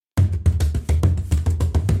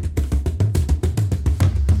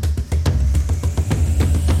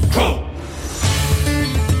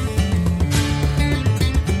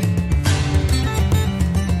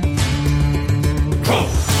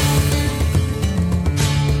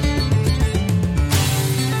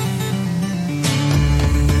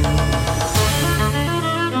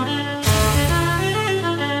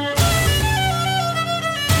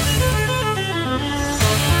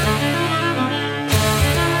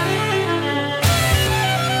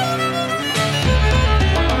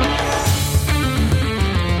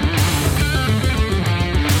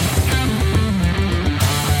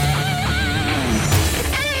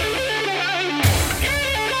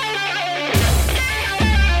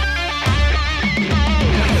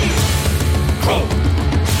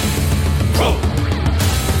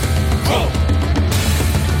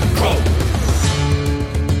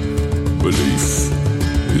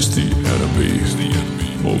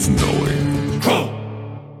of knowing.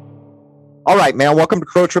 All right, man. Welcome to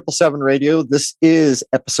Crow 777 Radio. This is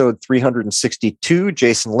episode 362.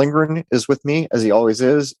 Jason Lindgren is with me, as he always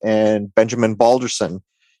is, and Benjamin Balderson.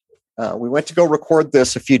 We went to go record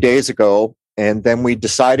this a few days ago, and then we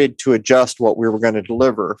decided to adjust what we were going to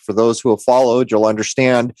deliver. For those who have followed, you'll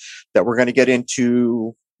understand that we're going to get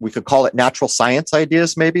into, we could call it natural science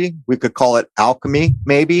ideas, maybe. We could call it alchemy,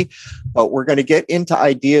 maybe. But we're going to get into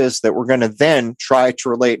ideas that we're going to then try to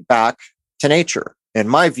relate back to nature. In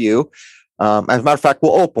my view, as a matter of fact,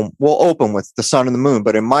 we'll open with the sun and the moon.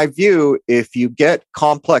 But in my view, if you get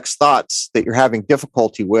complex thoughts that you're having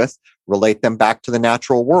difficulty with, relate them back to the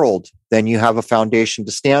natural world, then you have a foundation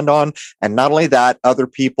to stand on. And not only that, other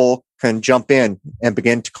people can jump in and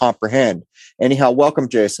begin to comprehend. Anyhow, welcome,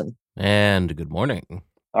 Jason. And good morning.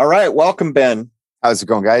 All right. Welcome, Ben. How's it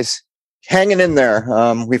going, guys? Hanging in there.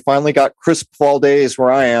 We finally got crisp fall days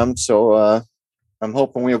where I am. So I'm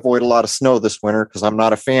hoping we avoid a lot of snow this winter because I'm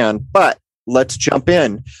not a fan. But let's jump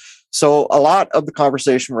in. So a lot of the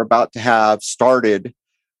conversation we're about to have started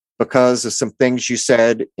because of some things you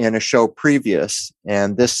said in a show previous.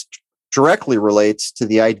 And this directly relates to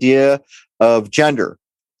the idea of gender.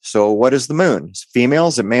 So what is the moon? Is it female?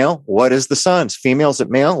 Is it male? What is the sun? Is female? Is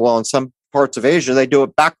it male? Well, in some parts of Asia, they do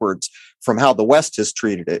it backwards from how the West has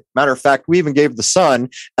treated it. Matter of fact, we even gave the sun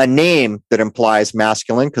a name that implies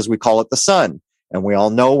masculine because we call it the sun. And we all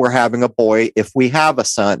know we're having a boy if we have a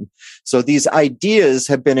son. So these ideas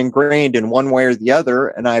have been ingrained in one way or the other.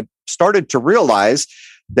 And I started to realize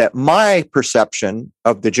that my perception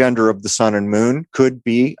of the gender of the sun and moon could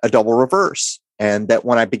be a double reverse. And that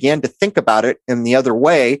when I began to think about it in the other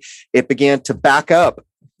way, it began to back up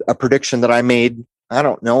a prediction that I made, I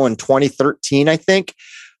don't know, in 2013, I think,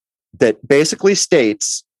 that basically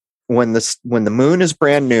states when the moon is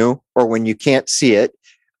brand new or when you can't see it,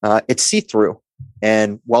 it's see-through.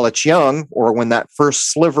 And while it's young, or when that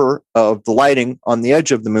first sliver of the lighting on the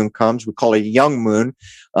edge of the moon comes, we call it a young moon,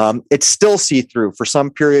 it's still see-through for some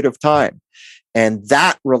period of time. And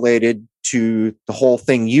that related to the whole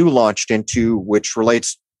thing you launched into, which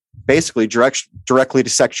relates basically directly to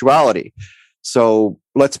sexuality. So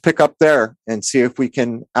let's pick up there and see if we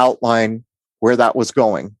can outline where that was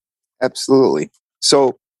going. Absolutely.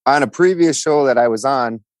 So on a previous show that I was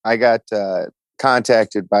on, I got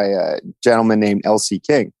contacted by a gentleman named L.C.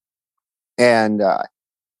 King. And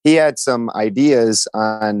he had some ideas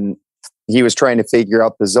on, he was trying to figure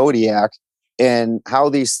out the zodiac and how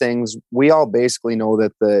these things, we all basically know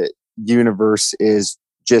that the universe is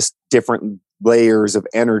just different layers of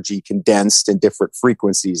energy condensed in different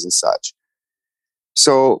frequencies and such.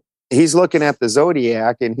 So he's looking at the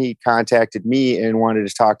zodiac and he contacted me and wanted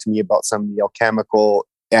to talk to me about some of the alchemical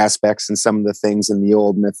aspects and some of the things in the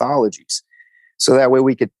old mythologies. So that way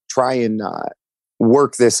we could try and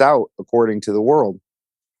work this out according to the world.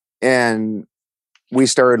 And we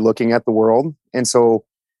started looking at the world. And so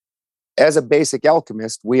as a basic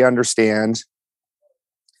alchemist, we understand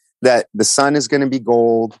that the sun is going to be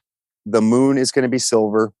gold, the moon is going to be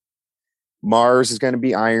silver, Mars is going to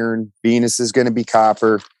be iron, Venus is going to be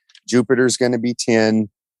copper, Jupiter is going to be tin,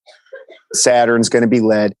 Saturn's going to be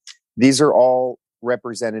lead. These are all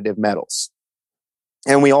representative metals.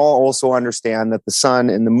 And we all also understand that the sun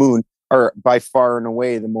and the moon are by far and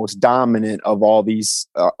away the most dominant of all these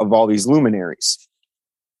luminaries.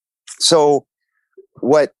 So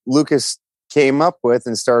what Lucas came up with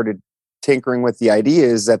and started tinkering with the idea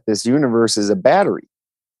is that this universe is a battery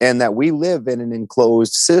and that we live in an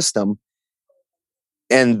enclosed system.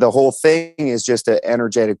 And the whole thing is just an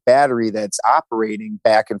energetic battery that's operating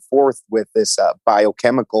back and forth with this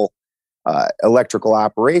biochemical electrical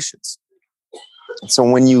operations. So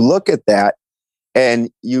when you look at that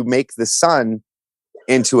and you make the sun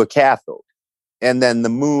into a cathode and then the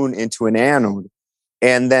moon into an anode,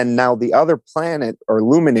 and then now the other planet or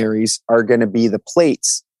luminaries are going to be the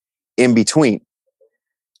plates in between.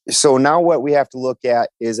 So now what we have to look at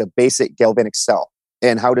is a basic galvanic cell.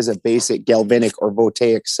 And how does a basic galvanic or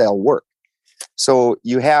voltaic cell work? So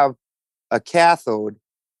you have a cathode,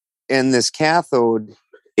 and this cathode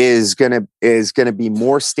is going to be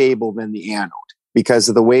more stable than the anode because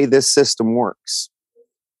of the way this system works.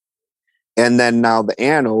 And then now the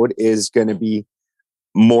anode is going to be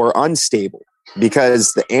more unstable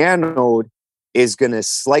because the anode is going to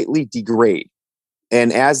slightly degrade.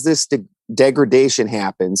 And as this degradation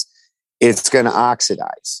happens, it's going to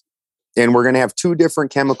oxidize. And we're going to have two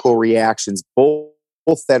different chemical reactions,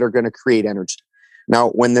 both that are going to create energy. Now,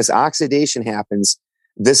 when this oxidation happens,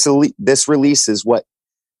 this releases what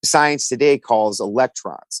science today calls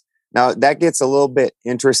electrons. Now, that gets a little bit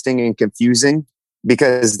interesting and confusing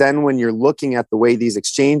because then when you're looking at the way these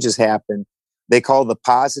exchanges happen, they call the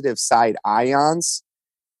positive side ions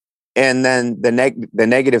and then the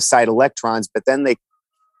negative side electrons, but then they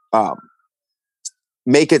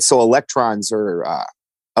make it so electrons are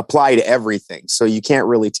apply to everything. So you can't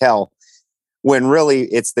really tell when really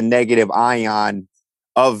it's the negative ion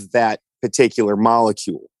of that particular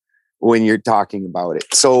molecule when you're talking about it.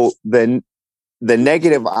 So then the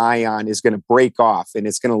negative ion is going to break off and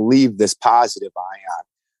it's going to leave this positive ion.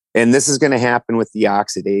 And this is going to happen with the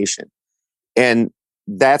oxidation. And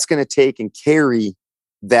that's going to take and carry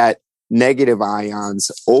that negative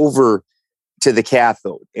ions over to the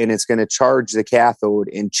cathode, and it's going to charge the cathode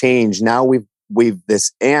and change. Now we've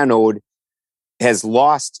this anode has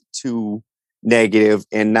lost 2 negative,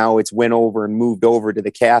 and now it's went over and moved over to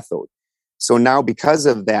the cathode. So now because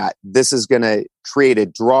of that, this is going to create a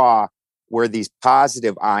draw where these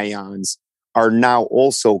positive ions are now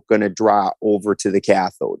also going to draw over to the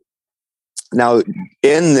cathode. Now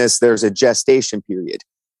in this, there's a gestation period.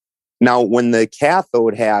 Now when the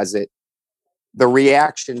cathode has it, the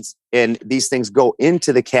reactions and these things go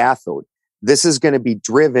into the cathode. This is going to be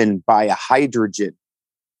driven by a hydrogen.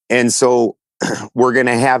 And so we're going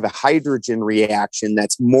to have a hydrogen reaction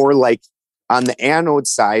that's more like on the anode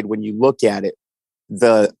side. When you look at it,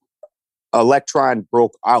 the electron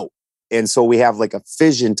broke out. And so we have like a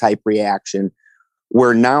fission type reaction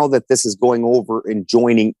where now that this is going over and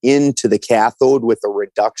joining into the cathode with a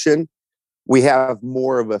reduction, we have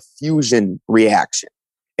more of a fusion reaction.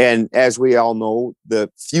 And as we all know, the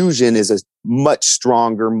fusion is a much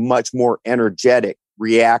stronger, much more energetic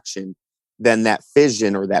reaction than that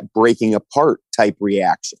fission or that breaking apart type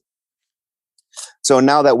reaction. So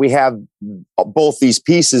now that we have both these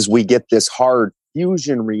pieces, we get this hard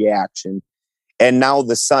fusion reaction. And now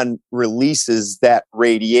the sun releases that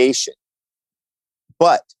radiation.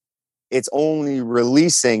 But it's only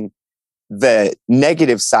releasing the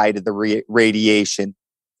negative side of the radiation,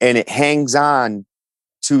 and it hangs on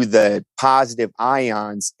to the positive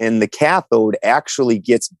ions, and the cathode actually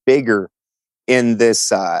gets bigger in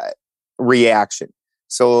this reaction.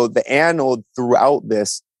 So the anode throughout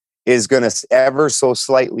this is going to ever so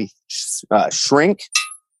slightly shrink,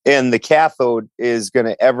 and the cathode is going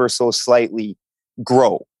to ever so slightly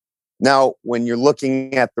grow. Now, when you're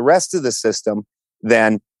looking at the rest of the system,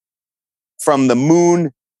 then from the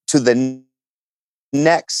moon to the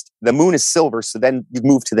next, the moon is silver, so then you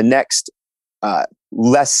move to the next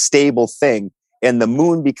less stable thing, and the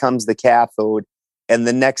moon becomes the cathode, and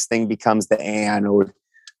the next thing becomes the anode.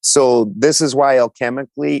 So this is why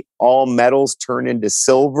alchemically all metals turn into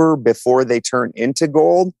silver before they turn into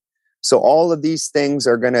gold. So all of these things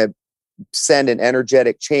are going to send an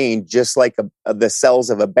energetic change, just like the cells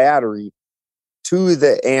of a battery, to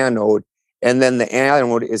the anode, and then the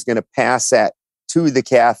anode is going to pass that to the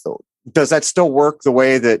cathode. Does that still work the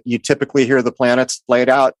way that you typically hear the planets laid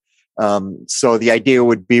out? So the idea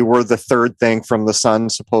would be we're the third thing from the sun,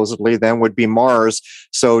 supposedly, then would be Mars.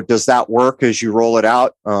 So does that work as you roll it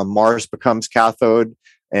out? Mars becomes cathode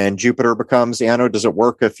and Jupiter becomes anode. Does it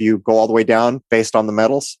work if you go all the way down based on the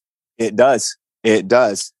metals? It does. It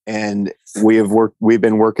does. And we've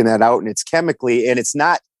been working that out, and it's chemically, and it's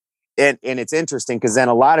not, and it's interesting because then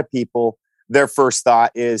a lot of people, their first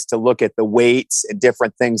thought is to look at the weights and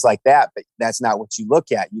different things like that, but that's not what you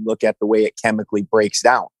look at. You look at the way it chemically breaks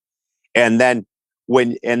down. And then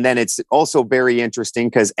it's also very interesting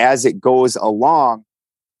because as it goes along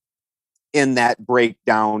in that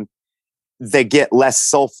breakdown, they get less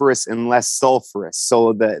sulfurous and less sulfurous.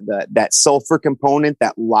 So that sulfur component,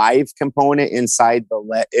 that live component inside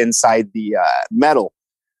the metal,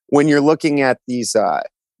 when you're looking at these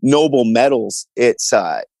noble metals, it's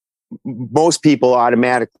most people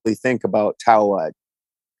automatically think about how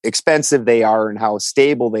expensive they are and how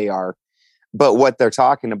stable they are. But what they're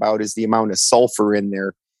talking about is the amount of sulfur in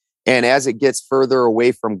there. And as it gets further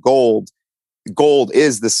away from gold, gold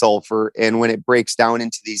is the sulfur. And when it breaks down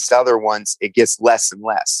into these other ones, it gets less and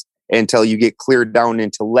less until you get cleared down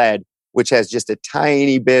into lead, which has just a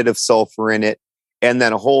tiny bit of sulfur in it and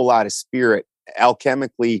then a whole lot of spirit.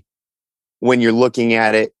 Alchemically, when you're looking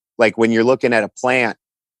at it, like when you're looking at a plant,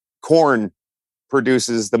 corn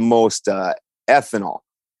produces the most ethanol,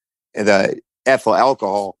 the ethyl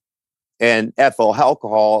alcohol. And ethyl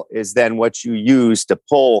alcohol is then what you use to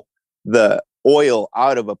pull the oil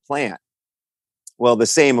out of a plant. Well, the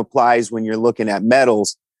same applies when you're looking at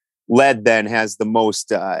metals. Lead then has the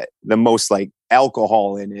most like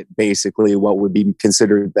alcohol in it, basically what would be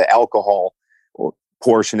considered the alcohol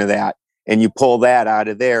portion of that. And you pull that out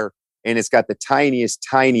of there, and it's got the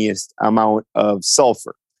tiniest amount of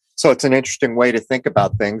sulfur. So it's an interesting way to think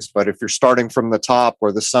about things. But if you're starting from the top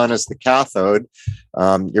where the sun is the cathode,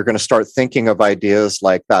 you're going to start thinking of ideas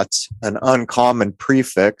like that's an uncommon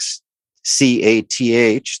prefix,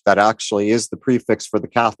 CATH, that actually is the prefix for the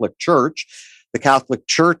Catholic Church. The Catholic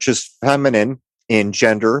Church is feminine in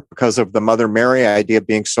gender because of the Mother Mary idea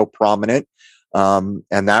being so prominent. And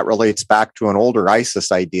that relates back to an older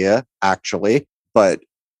Isis idea, actually. But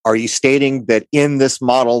are you stating that in this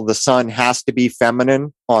model, the sun has to be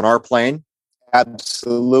feminine on our plane?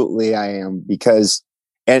 Absolutely, I am. Because,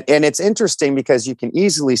 and it's interesting because you can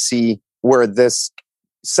easily see where this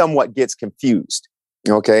somewhat gets confused.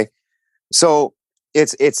 Okay. So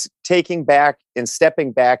it's taking back and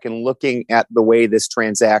stepping back and looking at the way this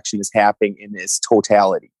transaction is happening in its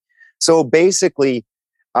totality. So basically,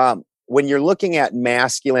 when you're looking at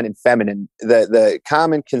masculine and feminine, the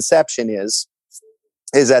common conception is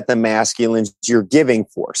that the masculine is your giving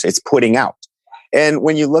force. It's putting out. And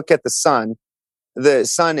when you look at the sun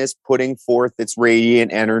is putting forth its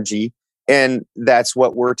radiant energy. And that's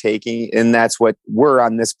what we're taking. And that's what we're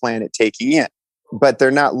on this planet taking in. But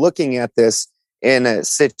they're not looking at this in a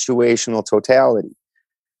situational totality.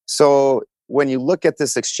 So when you look at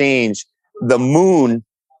this exchange, the moon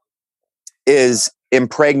is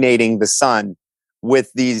impregnating the sun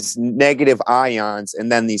with these negative ions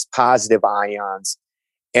and then these positive ions.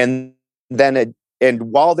 And then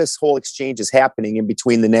and while this whole exchange is happening in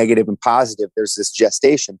between the negative and positive, there's this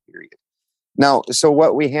gestation period. Now, so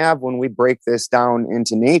what we have when we break this down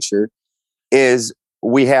into nature is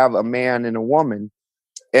we have a man and a woman,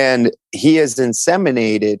 and he has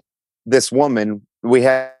inseminated this woman. We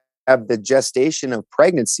have the gestation of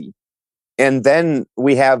pregnancy, and then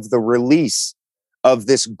we have the release of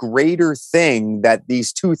this greater thing that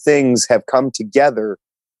these two things have come together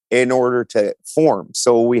in order to form.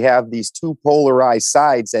 So we have these two polarized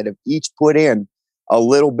sides that have each put in a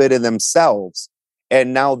little bit of themselves.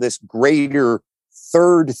 And now this greater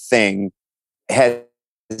third thing has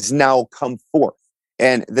now come forth.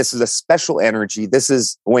 And this is a special energy. This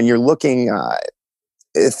is when you're looking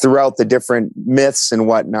throughout the different myths and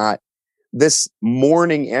whatnot, this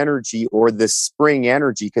morning energy or this spring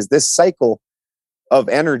energy, because this cycle of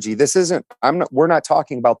energy, we're not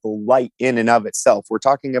talking about the light in and of itself. We're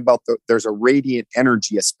talking about there's a radiant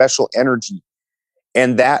energy, a special energy.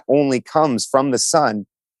 And that only comes from the sun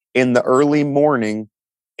in the early morning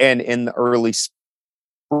and in the early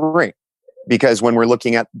spring. Because when we're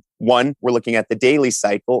looking at we're looking at the daily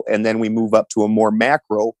cycle, and then we move up to a more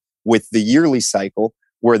macro with the yearly cycle,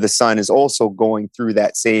 where the sun is also going through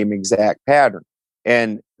that same exact pattern.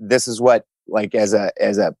 And this is what, like, as a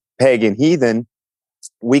pagan heathen,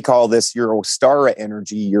 we call this your Ostara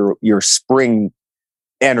energy, your spring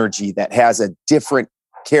energy that has a different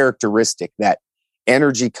characteristic. That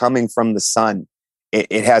energy coming from the sun,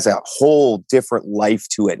 it has a whole different life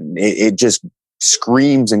to it, and it just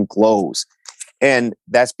screams and glows. And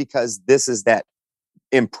that's because this is that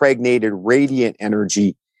impregnated radiant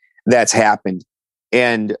energy that's happened.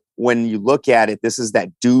 And when you look at it, this is that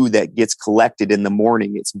dew that gets collected in the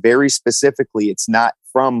morning. It's very specifically, it's not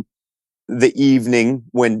from the evening,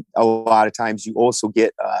 when a lot of times you also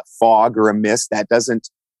get a fog or a mist.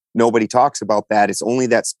 Nobody talks about that. It's only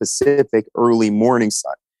that specific early morning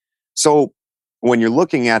sun. So when you're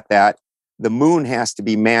looking at that, the moon has to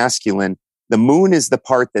be masculine. The moon is the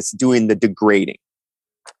part that's doing the degrading.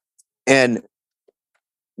 And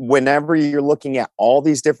whenever you're looking at all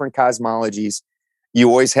these different cosmologies, you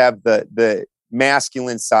always have the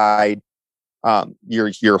masculine side,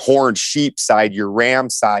 your horned sheep side, your ram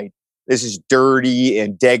side. This is dirty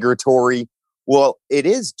and degradatory. Well, it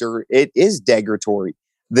is degradatory.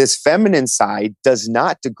 This feminine side does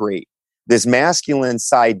not degrade. This masculine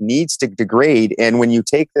side needs to degrade. And when you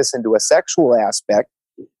take this into a sexual aspect,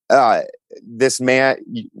 this man,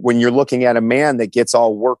 when you're looking at a man that gets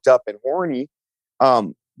all worked up and horny,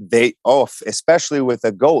 especially with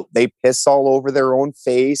a goat, they piss all over their own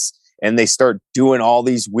face and they start doing all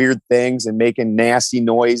these weird things and making nasty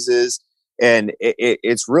noises. And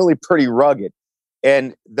it's really pretty rugged,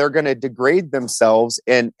 and they're going to degrade themselves,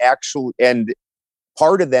 and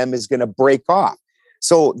part of them is going to break off.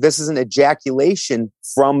 So this is an ejaculation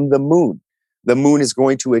from the moon. The moon is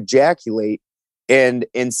going to ejaculate and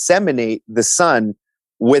inseminate the sun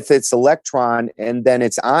with its electron and then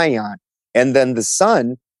its ion. And then the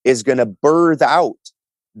sun is going to birth out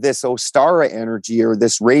this Ostara energy, or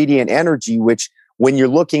this radiant energy, which when you're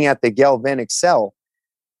looking at the galvanic cell,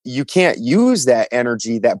 you can't use that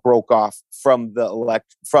energy that broke off from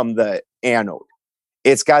the anode.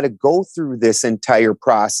 It's got to go through this entire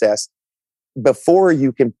process before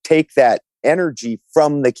you can take that energy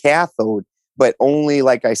from the cathode, but only,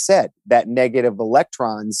 like I said, that negative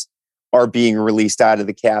electrons are being released out of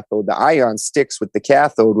the cathode. The ion sticks with the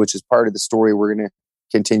cathode, which is part of the story we're going to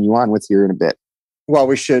continue on with here in a bit. Well,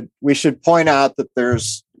 we should point out that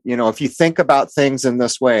there's, if you think about things in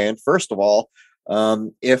this way, and first of all,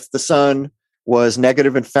 if the sun was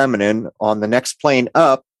negative and feminine on the next plane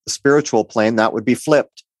up, the spiritual plane, that would be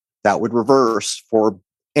flipped. That would reverse for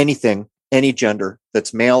anything, any gender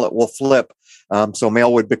that's male, it will flip. So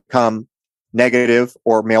male would become negative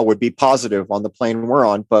or male would be positive on the plane we're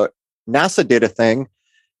on. But NASA did a thing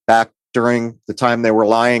back during the time they were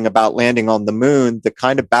lying about landing on the moon that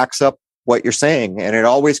kind of backs up what you're saying. And it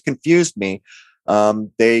always confused me.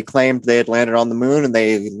 They claimed they had landed on the moon and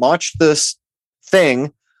they launched this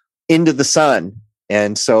thing into the sun.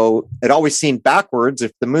 And so it always seemed backwards.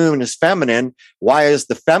 If the moon is feminine, why is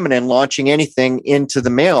the feminine launching anything into the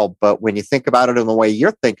male? But when you think about it in the way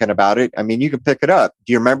you're thinking about it, I mean, you can pick it up.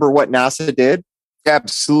 Do you remember what NASA did?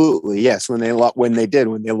 Absolutely. Yes. When they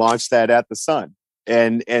launched that at the sun.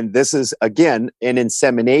 And this is, again, an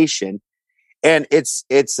insemination. And it's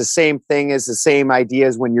the same thing as the same idea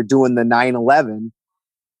as when you're doing the 9/11,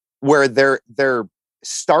 where they're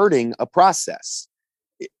starting a process.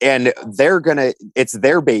 And it's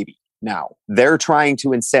their baby now. They're trying to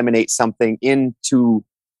inseminate something into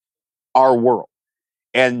our world.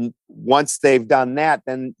 And once they've done that,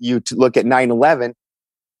 then you look at 9/11,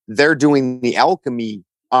 they're doing the alchemy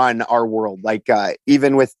on our world. Like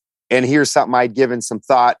and here's something I'd given some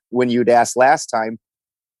thought when you'd asked last time.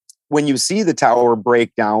 When you see the tower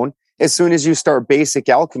break down, as soon as you start basic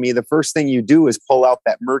alchemy, the first thing you do is pull out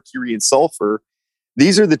that mercury and sulfur.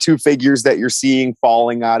 These are the two figures that you're seeing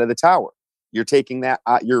falling out of the tower. You're taking that,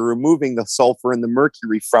 you're removing the sulfur and the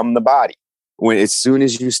mercury from the body. As soon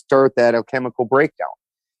as you start that alchemical breakdown,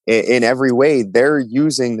 in every way, they're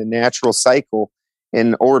using the natural cycle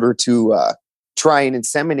in order to try and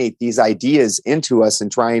inseminate these ideas into us and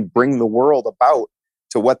try and bring the world about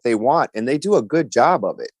to what they want. And they do a good job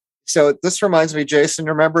of it. So this reminds me, Jason,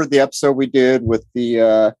 remember the episode we did with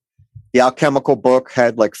the alchemical book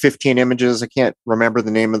had like 15 images. I can't remember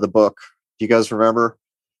the name of the book. Do you guys remember?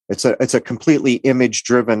 It's a completely image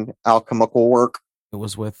driven alchemical work. It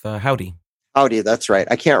was with Howdy. Howdy, that's right.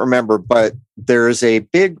 I can't remember, but there's a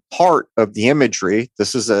big part of the imagery.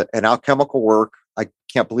 This is an alchemical work. I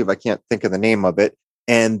can't believe I can't think of the name of it.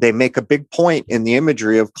 And they make a big point in the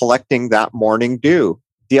imagery of collecting that morning dew.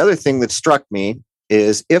 The other thing that struck me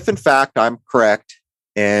is if in fact I'm correct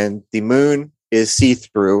and the moon is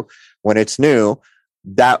see-through when it's new,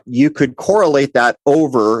 that you could correlate that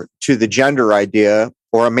over to the gender idea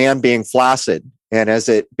or a man being flaccid. And as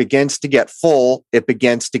it begins to get full, it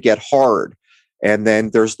begins to get hard. And then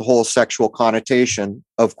there's the whole sexual connotation,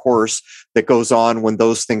 of course, that goes on when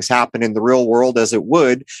those things happen in the real world, as it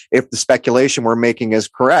would if the speculation we're making is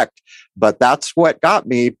correct. But that's what got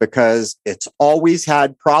me, because it's always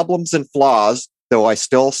had problems and flaws, though I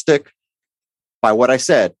still stick by what I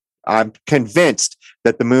said. I'm convinced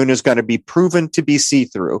that the moon is going to be proven to be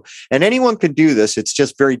see-through. And anyone can do this. It's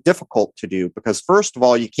just very difficult to do because, first of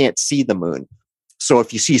all, you can't see the moon. So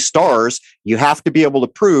if you see stars, you have to be able to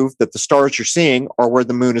prove that the stars you're seeing are where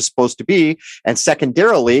the moon is supposed to be. And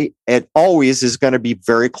secondarily, it always is going to be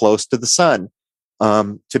very close to the sun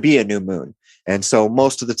to be a new moon. And so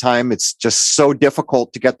most of the time, it's just so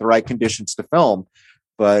difficult to get the right conditions to film.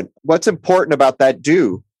 But what's important about that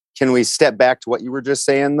dew? Can we step back to what you were just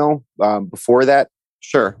saying, though, before that?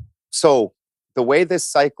 Sure. So the way this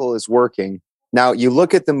cycle is working, now you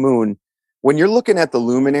look at the moon, when you're looking at the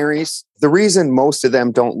luminaries, the reason most of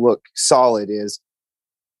them don't look solid is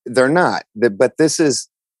they're not. But this is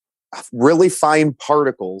really fine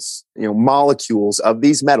particles, molecules of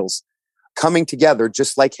these metals coming together,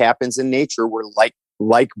 just like happens in nature, where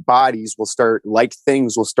like bodies will start, like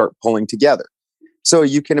things will start pulling together. So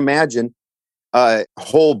you can imagine a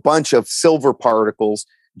whole bunch of silver particles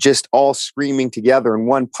just all screaming together in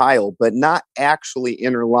one pile, but not actually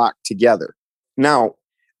interlocked together. Now,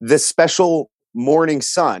 the special morning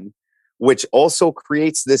sun, which also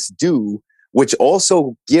creates this dew, which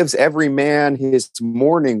also gives every man his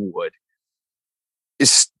morning wood,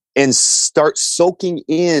 and starts soaking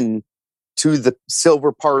in to the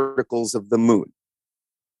silver particles of the moon.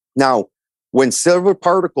 Now, when silver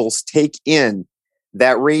particles take in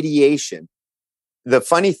that radiation, the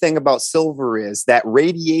funny thing about silver is that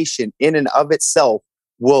radiation in and of itself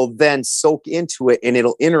will then soak into it and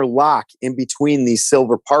it'll interlock in between these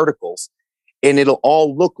silver particles and it'll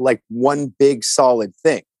all look like one big solid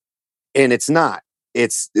thing. And it's not.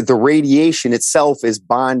 It's the radiation itself is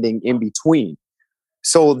bonding in between.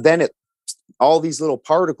 So then all these little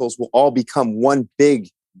particles will all become one big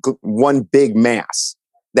one big mass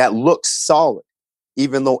that looks solid,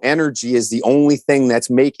 even though energy is the only thing that's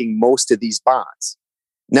making most of these bonds.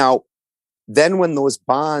 Now, then when those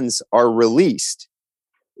bonds are released,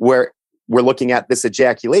 where we're looking at this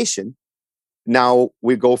ejaculation, now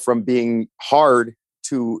we go from being hard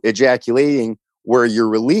to ejaculating, where you're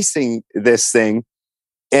releasing this thing.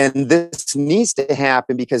 And this needs to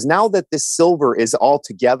happen because now that this silver is all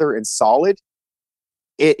together and solid,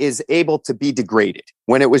 it is able to be degraded.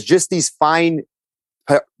 When it was just these fine,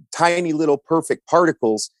 tiny little perfect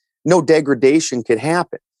particles, no degradation could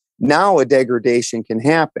happen. Now a degradation can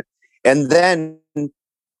happen. And then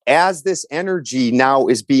as this energy now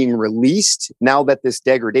is being released, now that this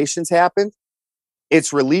degradation's happened,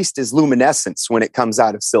 it's released as luminescence when it comes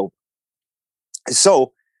out of silver.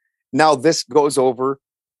 So now this goes over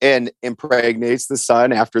and impregnates the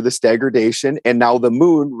sun after this degradation. And now the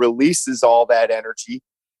moon releases all that energy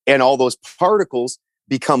and all those particles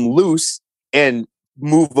become loose and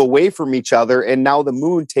move away from each other. And now the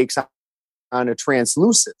moon takes on a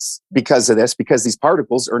translucence because of this, because these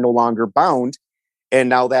particles are no longer bound. And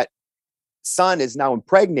now that sun is now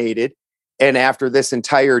impregnated. And after this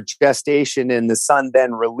entire gestation, and the sun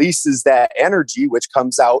then releases that energy, which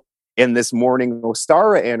comes out in this morning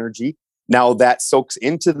Ostara energy. Now that soaks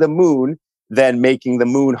into the moon, then making the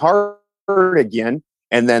moon hard again.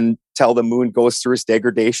 And then till the moon goes through its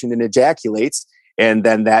degradation and ejaculates. And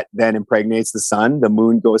then that then impregnates the sun. The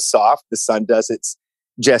moon goes soft. The sun does its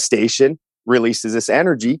gestation, releases this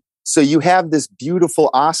energy. So you have this beautiful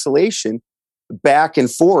oscillation back and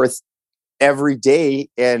forth every day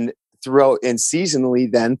and throughout, and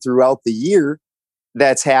seasonally then throughout the year,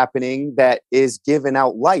 that's happening, that is giving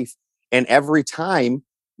out life. And every time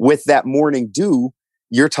with that morning dew,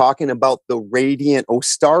 you're talking about the radiant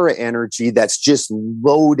Ostara energy that's just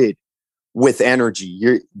loaded with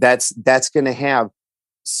energy. That's going to have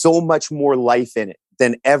so much more life in it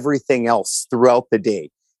than everything else throughout the day.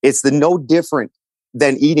 It's no different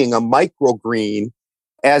than eating a microgreen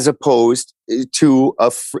as opposed to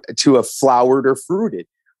a flowered or fruited,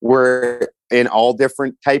 where in all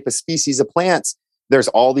different type of species of plants, there's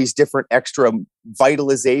all these different extra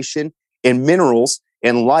vitalization and minerals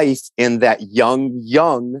and life in that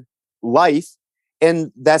young life.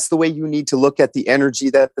 And that's the way you need to look at the energy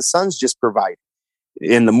that the sun's just provided.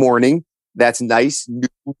 In the morning, that's nice, new,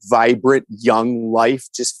 vibrant, young life,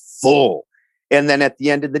 just full. And then at the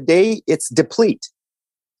end of the day, it's deplete.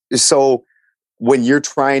 So when you're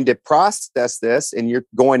trying to process this and you're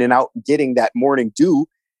going and out and getting that morning dew,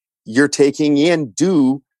 you're taking in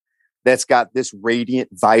dew that's got this radiant,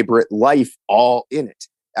 vibrant life all in it.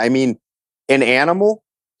 I mean, an animal,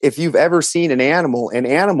 if you've ever seen an animal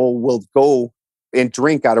will go and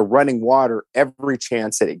drink out of running water every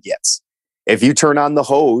chance that it gets. If you turn on the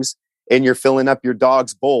hose and you're filling up your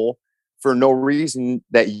dog's bowl for no reason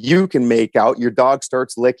that you can make out, your dog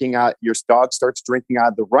starts drinking out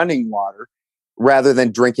of the running water rather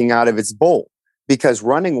than drinking out of its bowl, because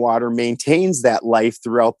running water maintains that life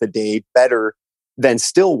throughout the day better than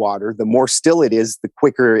still water. The more still it is, the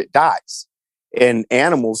quicker it dies. And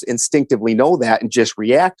animals instinctively know that and just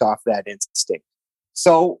react off that instinct.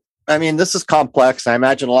 So, I mean, this is complex. I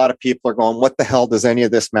imagine a lot of people are going, what the hell does any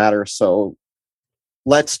of this matter? So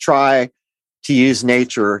let's try to use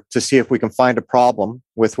nature to see if we can find a problem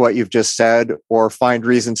with what you've just said or find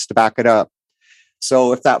reasons to back it up.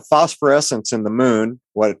 So if that phosphorescence in the moon,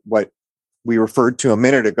 what we referred to a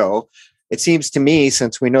minute ago, it seems to me,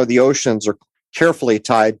 since we know the oceans are carefully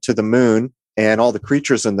tied to the moon and all the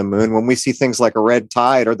creatures in the moon, when we see things like a red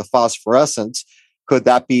tide or the phosphorescence, could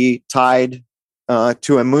that be tied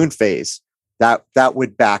to a moon phase? That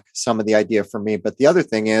would back some of the idea for me. But the other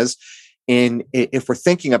thing is, if we're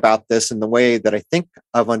thinking about this in the way that I think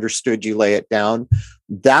I've understood you lay it down,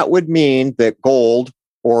 that would mean that gold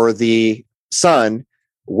or the sun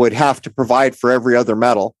would have to provide for every other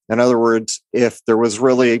metal. In other words, if there was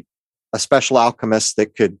really a special alchemist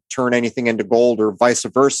that could turn anything into gold or vice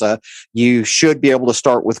versa, you should be able to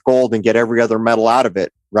start with gold and get every other metal out of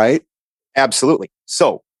it, right? Absolutely.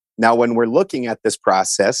 So now when we're looking at this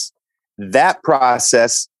process, that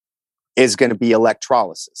process is going to be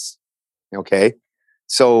electrolysis. Okay.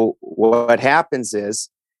 So what happens is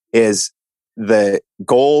the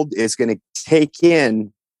gold is going to take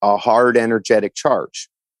in a hard energetic charge.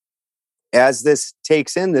 As this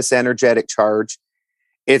takes in this energetic charge,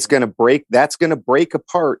 that's going to break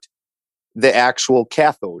apart the actual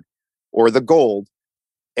cathode or the gold.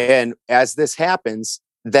 And as this happens,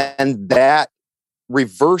 then that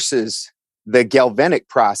reverses the galvanic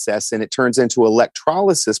process and it turns into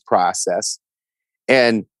electrolysis process.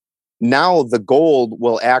 And now the gold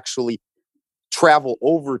will actually travel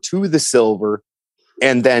over to the silver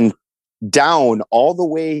and then down all the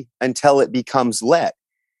way until it becomes lead.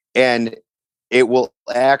 And it will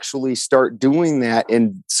actually start doing that.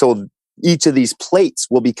 And so each of these plates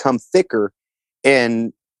will become thicker,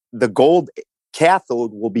 and the gold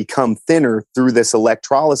cathode will become thinner through this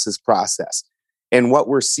electrolysis process. And what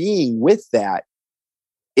we're seeing with that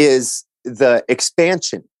is the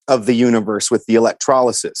expansion of the universe with the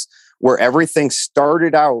electrolysis, where everything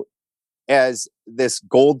started out as this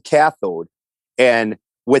gold cathode and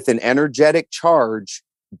with an energetic charge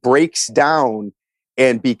breaks down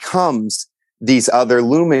and becomes these other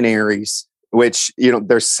luminaries, which,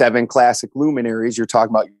 there's 7 classic luminaries. You're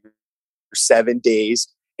talking about your 7 days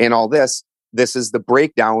and all this. This is the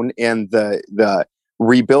breakdown and the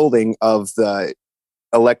rebuilding of the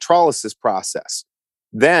electrolysis process.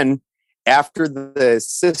 Then after the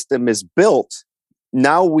system is built,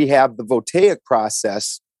 now we have the voltaic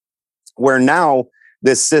process, where now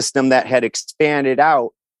this system that had expanded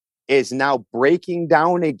out is now breaking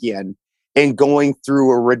down again and going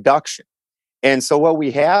through a reduction. And so what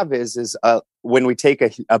we have is when we take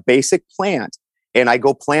a basic plant and I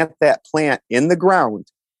go plant that plant in the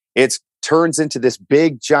ground, it turns into this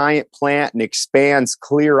big giant plant and expands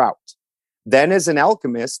clear out. Then as an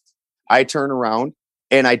alchemist, I turn around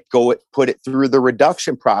and I go put it through the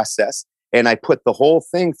reduction process, and I put the whole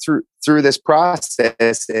thing through this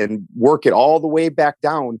process and work it all the way back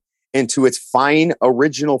down into its fine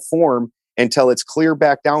original form until it's clear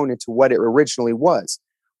back down into what it originally was.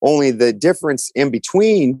 Only the difference in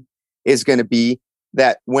between is going to be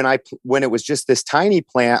that when it was just this tiny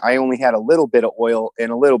plant, I only had a little bit of oil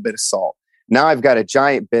and a little bit of salt. Now I've got a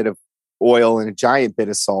giant bit of oil and a giant bit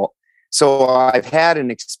of salt. So I've had an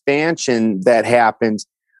expansion that happened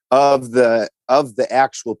of the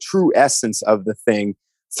actual true essence of the thing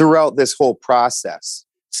throughout this whole process.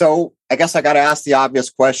 So I guess I got to ask the obvious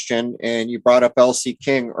question, and you brought up L.C.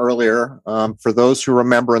 King earlier. For those who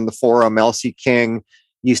remember in the forum, L.C. King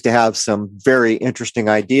used to have some very interesting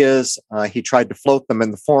ideas. He tried to float them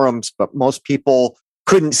in the forums, but most people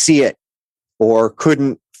couldn't see it or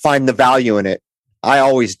couldn't find the value in it. I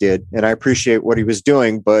always did, and I appreciate what he was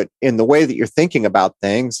doing, but in the way that you're thinking about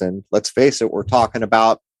things, and let's face it, we're talking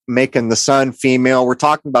about making the sun female. We're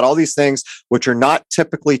talking about all these things which are not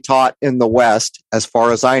typically taught in the West, as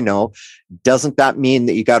far as I know. Doesn't that mean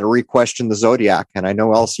that you got to re-question the zodiac? And I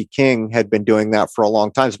know L.C. King had been doing that for a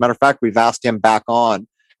long time. As a matter of fact, we've asked him back on,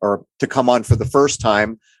 or to come on for the first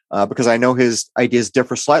time, because I know his ideas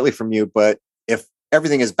differ slightly from you. But if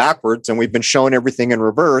everything is backwards and we've been showing everything in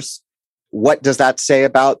reverse, what does that say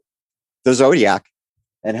about the zodiac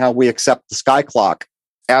and how we accept the sky clock?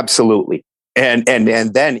 Absolutely. And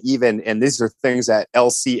then even, and these are things that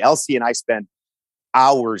LC and I spend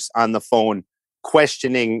hours on the phone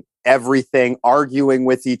questioning everything, arguing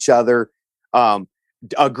with each other,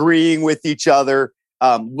 agreeing with each other,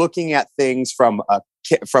 looking at things from a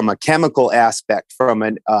chemical aspect, from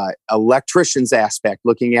an electrician's aspect,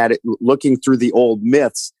 looking at it, looking through the old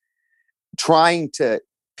myths, trying to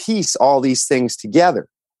piece all these things together.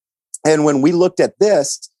 And when we looked at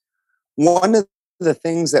this, one of the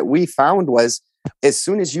things that we found was, as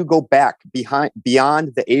soon as you go back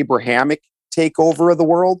beyond the Abrahamic takeover of the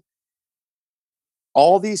world,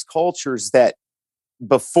 all these cultures that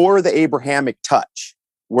before the Abrahamic touch,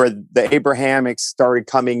 where the Abrahamics started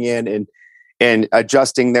coming in and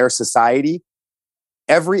adjusting their society,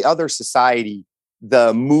 every other society,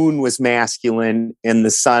 the moon was masculine and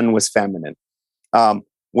the sun was feminine.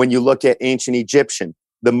 When you look at ancient Egyptian,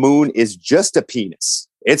 the moon is just a penis.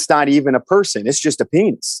 It's not even a person. It's just a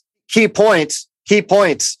penis. Key points.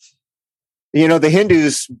 The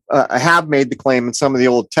Hindus have made the claim in some of the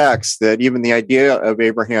old texts that even the idea of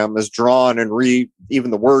Abraham is drawn and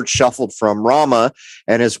even the word shuffled from Rama.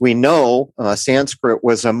 And as we know, Sanskrit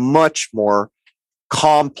was a much more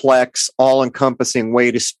complex, all-encompassing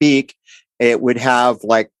way to speak. It would have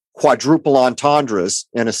like quadruple entendres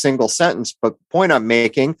in a single sentence. But the point I'm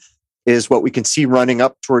making is what we can see running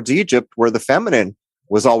up towards Egypt, where the feminine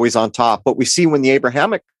was always on top. What we see when the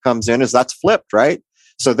Abrahamic comes in is that's flipped, right?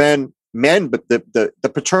 So then men, but the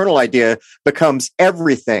paternal idea becomes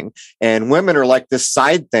everything. And women are like this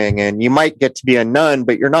side thing. And you might get to be a nun,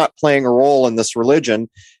 but you're not playing a role in this religion.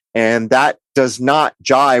 And that does not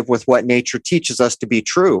jive with what nature teaches us to be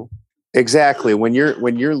true. Exactly. When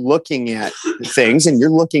you're looking at things and you're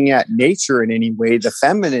looking at nature in any way, the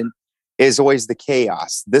feminine is always the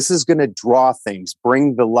chaos. This is going to draw things,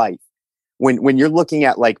 bring the life. When you're looking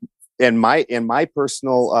at, like, in my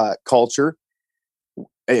personal culture,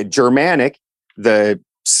 Germanic, the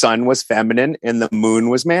sun was feminine and the moon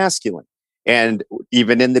was masculine. And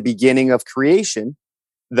even in the beginning of creation,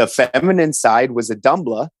 the feminine side was a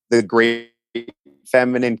Dumbla, the great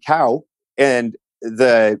feminine cow, and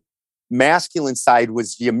the masculine side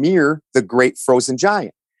was Ymir, the great frozen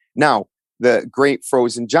giant. Now, the great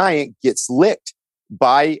frozen giant gets licked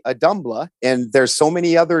by a Dumbla, and there's so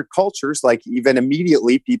many other cultures, like even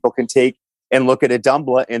immediately people can take and look at a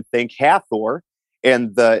Dumbla and think Hathor,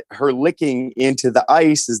 and her licking into the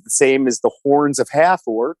ice is the same as the horns of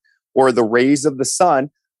Hathor or the rays of the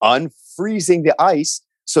sun unfreezing the ice.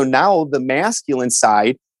 So now the masculine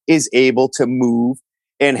side is able to move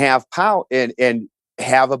and have power and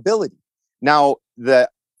have ability. Now, the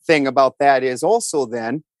thing about that is also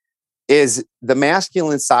then is the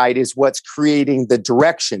masculine side is what's creating the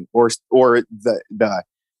direction or the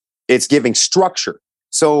it's giving structure.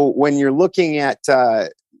 So when you're looking at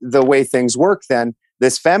the way things work, then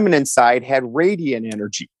this feminine side had radiant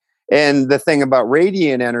energy. And the thing about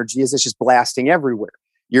radiant energy is it's just blasting everywhere.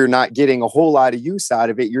 You're not getting a whole lot of use out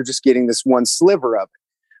of it. You're just getting this one sliver of it.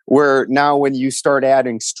 Where now when you start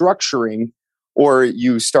adding structuring or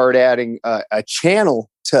you start adding a channel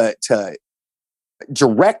to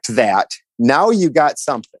direct that, now you got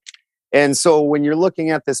something. And so when you're looking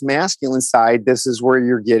at this masculine side, this is where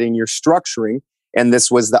you're getting your structuring. And this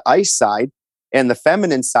was the ice side. And the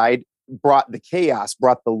feminine side brought the chaos,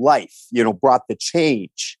 brought the life, brought the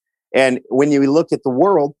change. And when you look at the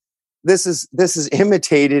world, this is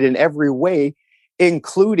imitated in every way,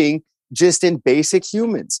 including just in basic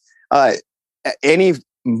humans.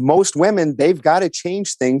 Most women, they've got to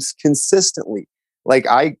change things consistently. Like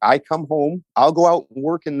I come home, I'll go out and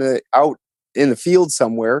work out in the field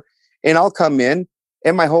somewhere, and I'll come in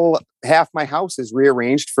and half my house is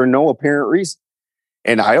rearranged for no apparent reason.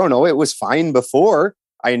 And I don't know, it was fine before.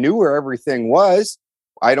 I knew where everything was.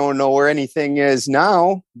 I don't know where anything is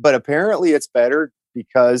now, but apparently it's better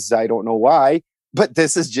because I don't know why. But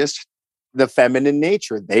this is just the feminine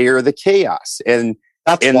nature. They are the chaos. And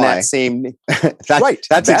that's in why. That same right.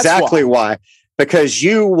 That's exactly why. Because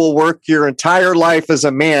you will work your entire life as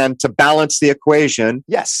a man to balance the equation.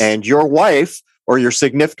 Yes. And your wife or your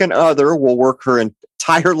significant other will work her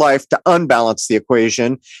entire life to unbalance the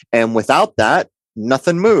equation. And without that,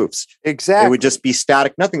 nothing moves. Exactly. It would just be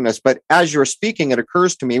static nothingness. But as you're speaking, it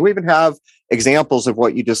occurs to me, we even have examples of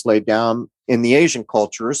what you just laid down in the Asian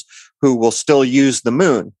cultures who will still use the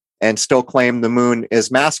moon and still claim the moon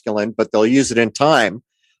is masculine, but they'll use it in time.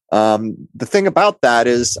 The thing about that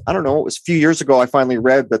is, I don't know, it was a few years ago, I finally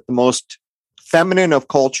read that the most feminine of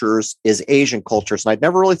cultures is Asian cultures. And I'd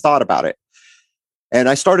never really thought about it. And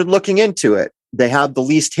I started looking into it. They have the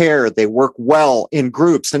least hair. They work well in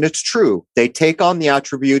groups. And it's true. They take on the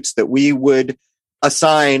attributes that we would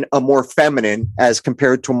assign a more feminine as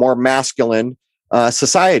compared to a more masculine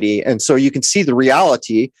society. And so you can see the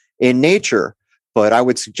reality in nature. But I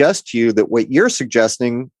would suggest to you that what you're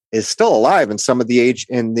suggesting is still alive in some of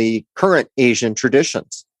the current Asian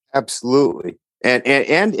traditions. Absolutely.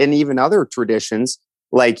 And even other traditions,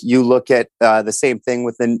 like you look at the same thing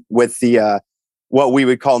with the what we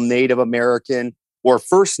would call Native American or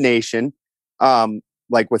First Nation.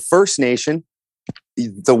 Like with First Nation,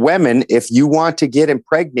 the women, if you want to get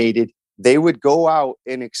impregnated, they would go out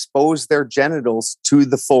and expose their genitals to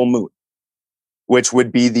the full moon, which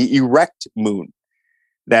would be the erect moon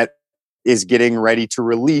that is getting ready to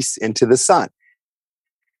release into the sun.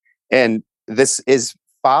 And this is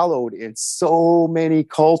followed in so many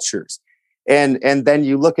cultures. And then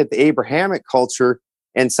you look at the Abrahamic culture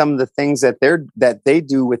and some of the things that they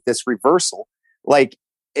do with this reversal. Like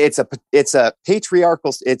it's a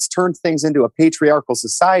patriarchal, it's turned things into a patriarchal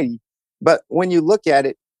society. But when you look at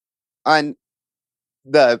it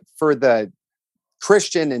for the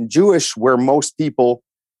Christian and Jewish, where most people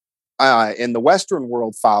in the Western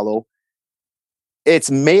world follow,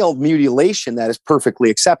 it's male mutilation that is perfectly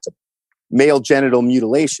acceptable. Male genital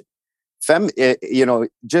mutilation.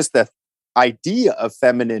 Just the idea of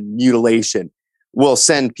feminine mutilation will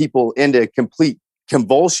send people into complete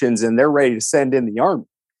convulsions and they're ready to send in the army.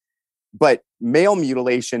 But male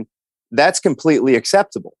mutilation, that's completely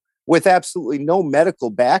acceptable with absolutely no medical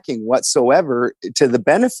backing whatsoever to the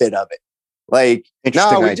benefit of it. Like,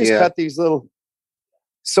 no, we just cut these little.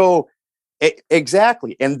 So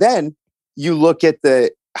exactly. And then you look at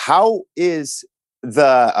how is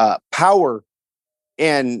the power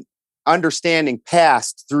and understanding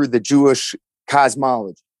passed through the Jewish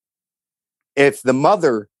cosmology. If the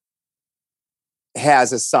mother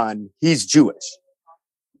has a son, he's Jewish.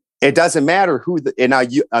 It doesn't matter who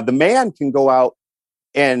the man can go out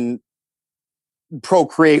and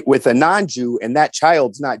procreate with a non-Jew and that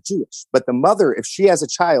child's not Jewish. But the mother, if she has a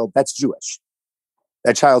child, that's Jewish.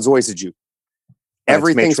 That child's always a Jew.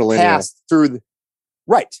 Everything's matrilineal. passed through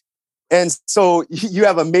right. And so you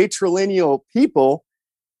have a matrilineal people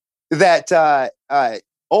that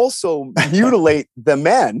also mutilate the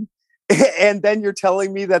men. And then you're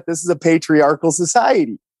telling me that this is a patriarchal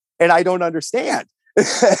society. And I don't understand.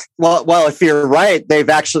 Well, if you're right, they've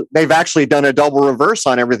actually done a double reverse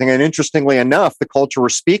on everything. And interestingly enough, the culture we're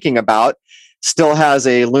speaking about still has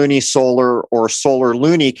a lunisolar or solar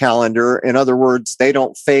luni calendar. In other words, they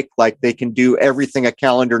don't fake like they can do everything a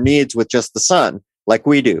calendar needs with just the sun, like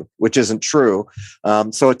we do, which isn't true.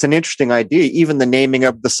 So it's an interesting idea. Even the naming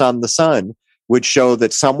of the sun would show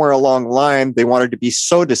that somewhere along the line, they wanted to be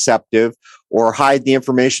so deceptive or hide the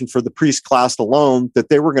information for the priest class alone that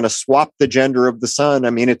they were going to swap the gender of the sun.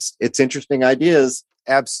 I mean, it's interesting ideas.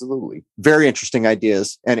 Absolutely. Very interesting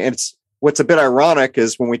ideas. And it's what's a bit ironic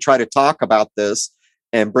is when we try to talk about this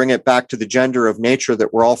and bring it back to the gender of nature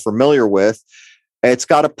that we're all familiar with, it's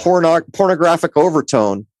got a pornographic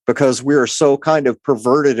overtone because we are so kind of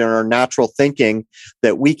perverted in our natural thinking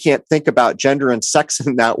that we can't think about gender and sex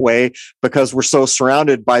in that way because we're so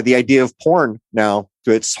surrounded by the idea of porn now.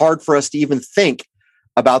 It's hard for us to even think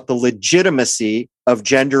about the legitimacy of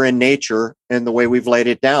gender and nature and the way we've laid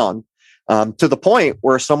it down, to the point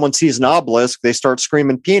where someone sees an obelisk, they start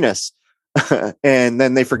screaming penis. And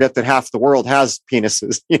then they forget that half the world has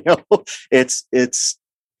penises.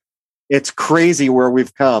 It's crazy where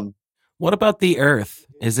we've come. What about the Earth?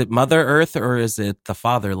 Is it Mother Earth or is it the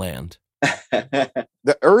fatherland?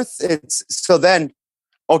 The Earth, so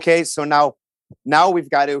now we've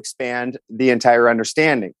got to expand the entire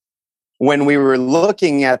understanding. When we were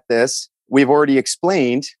looking at this, we've already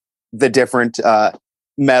explained the different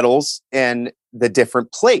metals and the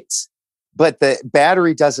different plates, but the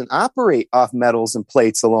battery doesn't operate off metals and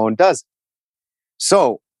plates alone, does it?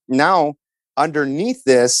 So now underneath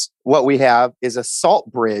this, what we have is a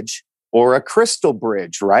salt bridge or a crystal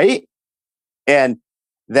bridge, right? And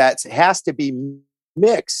that has to be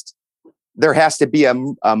mixed. There has to be a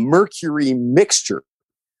mercury mixture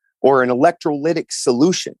or an electrolytic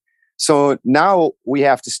solution. So now we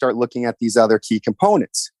have to start looking at these other key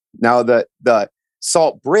components. Now the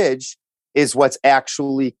salt bridge is what's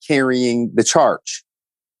actually carrying the charge.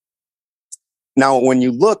 Now, when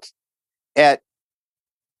you look at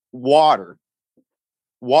water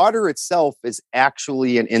itself is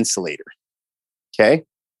actually an insulator. Okay.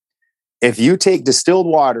 If you take distilled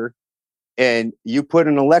water and you put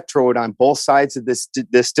an electrode on both sides of this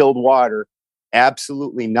distilled water,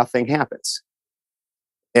 absolutely nothing happens.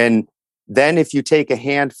 And then if you take a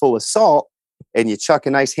handful of salt and you chuck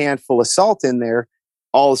a nice handful of salt in there,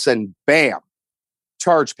 all of a sudden, bam,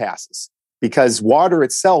 charge passes because water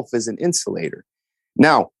itself is an insulator.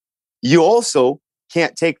 Now, you also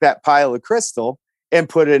can't take that pile of crystal and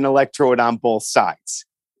put an electrode on both sides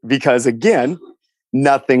because, again,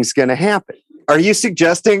 nothing's going to happen. Are you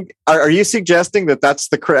suggesting that that's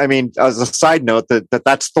as a side note,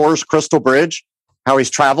 that's Thor's crystal bridge, how he's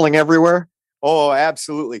traveling everywhere? Oh,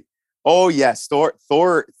 absolutely. Oh, yes.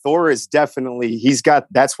 Thor is definitely,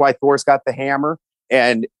 that's why Thor's got the hammer,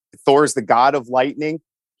 and Thor's the god of lightning.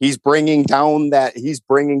 He's bringing down that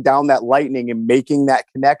lightning and making that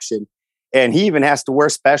connection. And he even has to wear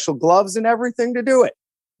special gloves and everything to do it.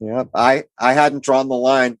 Yeah. I hadn't drawn the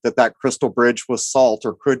line that crystal bridge was salt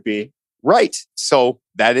or could be. Right. So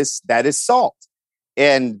that is salt.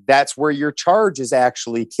 And that's where your charge is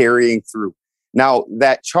actually carrying through. Now,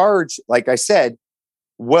 that charge, like I said,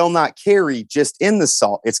 will not carry just in the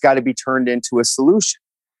salt. It's got to be turned into a solution.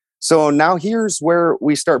 So now here's where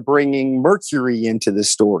we start bringing mercury into the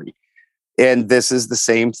story. And this is the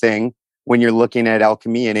same thing when you're looking at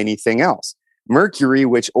alchemy and anything else. Mercury,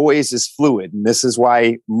 which always is fluid. And this is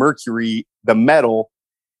why mercury, the metal,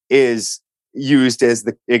 is used as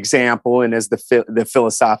the example and as the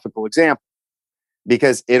philosophical example,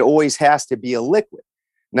 because it always has to be a liquid.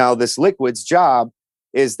 Now, this liquid's job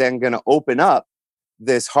is then going to open up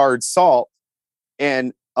this hard salt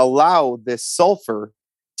and allow this sulfur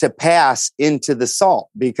to pass into the salt,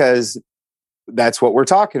 because that's what we're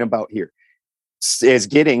talking about here, is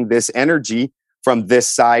getting this energy from this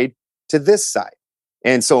side to this side.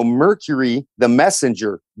 And so Mercury, the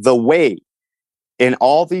messenger, the way, in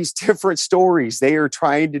all these different stories, they are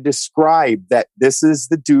trying to describe that this is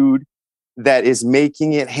the dude that is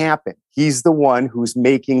making it happen. He's the one who's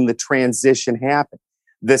making the transition happen.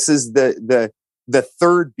 This is the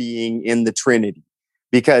third being in the Trinity,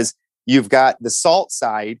 because you've got the salt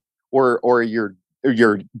side, or your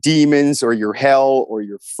demons, or your hell, or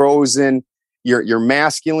your frozen, your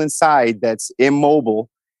masculine side that's immobile,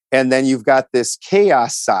 and then you've got this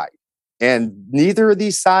chaos side. And neither of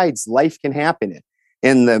these sides life can happen in.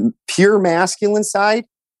 In the pure masculine side,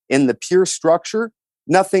 in the pure structure,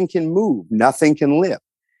 nothing can move, nothing can live.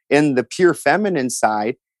 In the pure feminine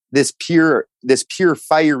side, this pure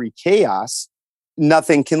fiery chaos,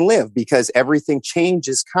 nothing can live because everything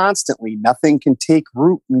changes constantly. Nothing can take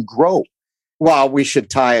root and grow. Well, we should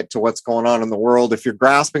tie it to what's going on in the world. If you're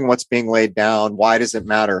grasping what's being laid down, why does it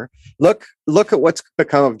matter? Look at what's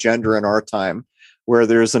become of gender in our time, where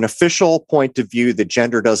there's an official point of view that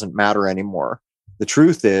gender doesn't matter anymore. The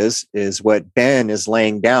truth is what Ben is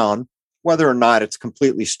laying down, whether or not it's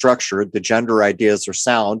completely structured, the gender ideas are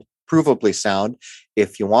sound, provably sound.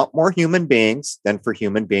 If you want more human beings, then for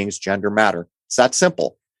human beings, gender matter. It's that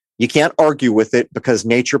simple. You can't argue with it because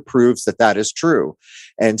nature proves that that is true.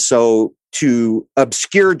 And so to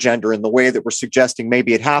obscure gender in the way that we're suggesting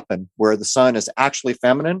maybe it happened, where the sun is actually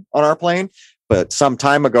feminine on our plane, but some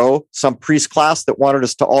time ago, some priest class that wanted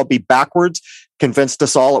us to all be backwards convinced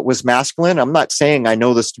us all it was masculine. I'm not saying I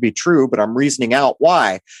know this to be true, but I'm reasoning out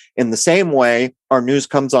why. In the same way, our news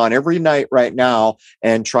comes on every night right now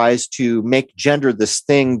and tries to make gender this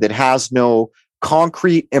thing that has no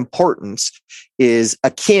concrete importance, is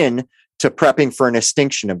akin to prepping for an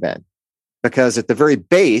extinction event. Because at the very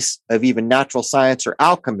base of even natural science or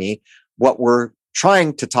alchemy, what we're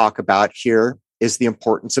trying to talk about here is the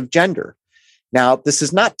importance of gender. Now, this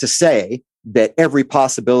is not to say that every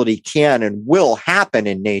possibility can and will happen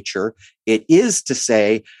in nature. It is to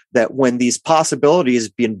say that when these possibilities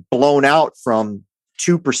have been blown out from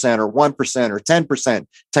 2% or 1% or 10%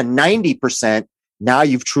 to 90%, now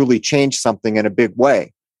you've truly changed something in a big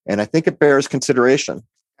way. And I think it bears consideration.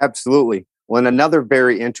 Absolutely. Well, and another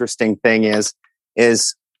very interesting thing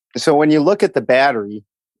is so when you look at the battery,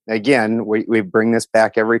 again, we bring this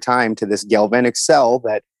back every time to this galvanic cell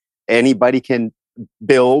that anybody can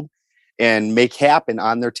build and make happen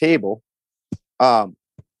on their table,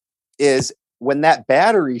 is when that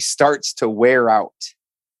battery starts to wear out,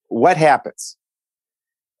 what happens?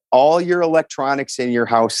 All your electronics in your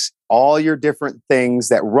house, all your different things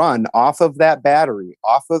that run off of that battery,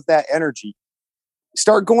 off of that energy,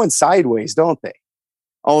 start going sideways, don't they?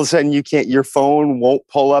 All of a sudden, your phone won't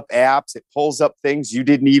pull up apps. It pulls up things you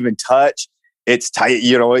didn't even touch. It's tight,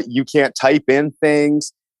 you can't type in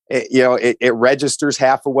things. It registers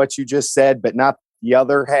half of what you just said, but not the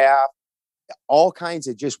other half. All kinds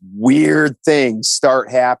of just weird things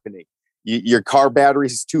start happening. Your car battery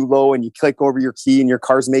is too low and you click over your key and your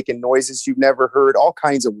car's making noises you've never heard, all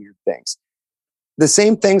kinds of weird things. The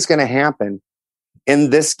same thing's going to happen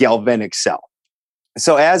in this galvanic cell.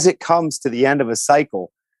 So as it comes to the end of a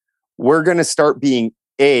cycle, we're going to start being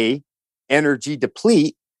energy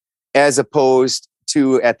deplete, as opposed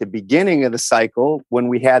to at the beginning of the cycle when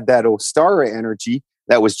we had that Ostara energy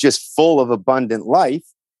that was just full of abundant life.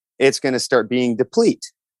 It's going to start being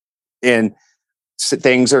deplete. And so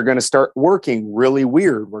things are going to start working really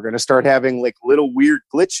weird. We're going to start having like little weird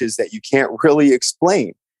glitches that you can't really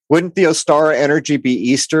explain. Wouldn't the Ostara energy be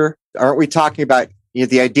Easter? Aren't we talking about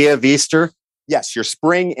the idea of Easter? Yes, your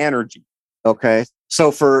spring energy. Okay.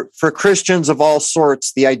 So for Christians of all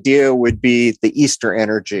sorts, the idea would be the Easter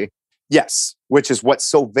energy. Yes, which is what's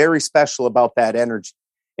so very special about that energy.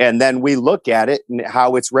 And then we look at it and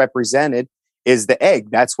how it's represented is the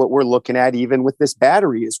egg. That's what we're looking at even with this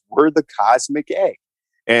battery, is we're the cosmic egg.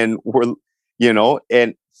 And we're,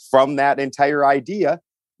 and from that entire idea,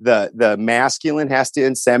 the masculine has to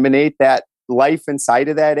inseminate that life inside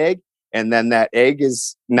of that egg. And then that egg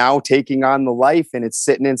is now taking on the life and it's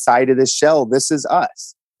sitting inside of this shell. This is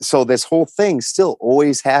us. So this whole thing still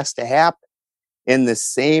always has to happen in the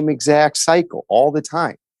same exact cycle all the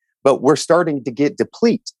time. But we're starting to get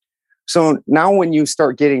deplete. So now when you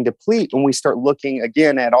start getting deplete, when we start looking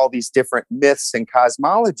again at all these different myths and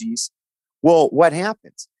cosmologies, well, what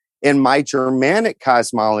happens? In my Germanic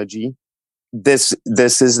cosmology, this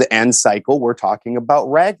is the end cycle. We're talking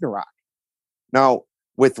about Ragnarok. Now,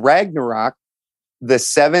 with Ragnarok, the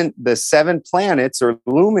seven planets or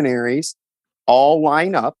luminaries all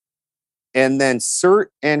line up, and then Surt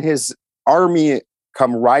and his army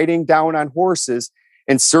come riding down on horses,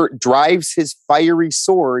 and Surt drives his fiery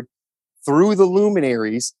sword through the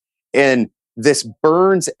luminaries, and this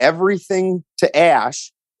burns everything to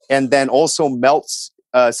ash, and then also melts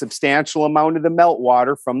a substantial amount of the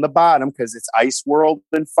meltwater from the bottom, because it's ice world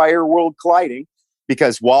and fire world colliding.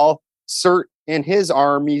 Because while Surt and his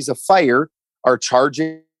armies of fire are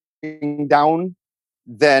charging down,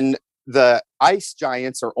 then the ice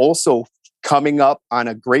giants are also coming up on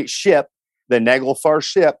a great ship, the Naglfar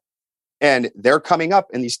ship, and they're coming up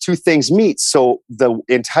and these two things meet. So the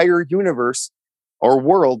entire universe or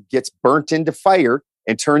world gets burnt into fire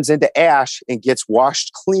and turns into ash and gets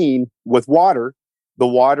washed clean with water the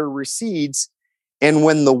water recedes. And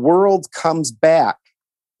when the world comes back,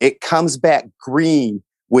 it comes back green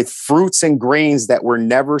with fruits and grains that were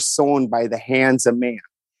never sown by the hands of man.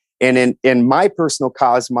 And in my personal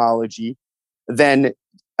cosmology, then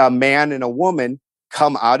a man and a woman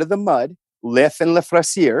come out of the mud, Lith and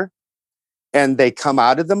Lefrasier, and they come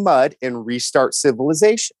out of the mud and restart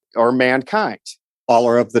civilization or mankind. All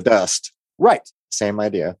are of the dust. Right. Same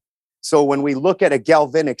idea. So when we look at a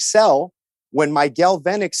galvanic cell, when my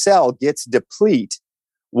galvanic cell gets deplete,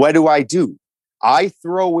 what do? I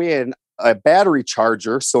throw in a battery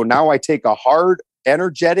charger. So now I take a hard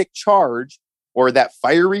energetic charge or that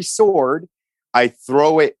fiery sword. I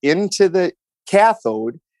throw it into the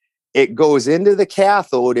cathode. It goes into the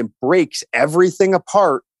cathode and breaks everything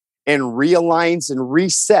apart and realigns and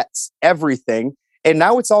resets everything. And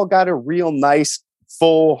now it's all got a real nice,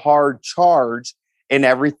 full, hard charge. And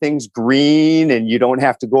everything's green and you don't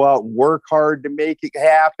have to go out and work hard to make it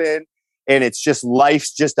happen. And it's just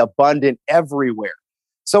life's just abundant everywhere.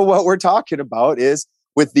 So what we're talking about is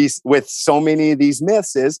with so many of these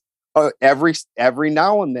myths is every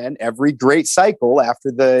now and then, every great cycle after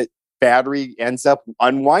the battery ends up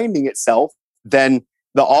unwinding itself, then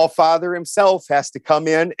the All-Father himself has to come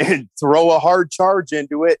in and throw a hard charge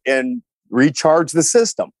into it and recharge the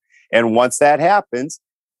system. And once that happens,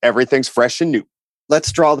 everything's fresh and new.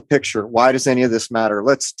 Let's draw the picture. Why does any of this matter?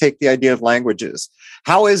 Let's take the idea of languages.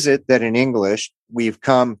 How is it that in English, we've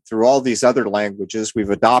come through all these other languages, we've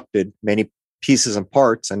adopted many pieces and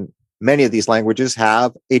parts, and many of these languages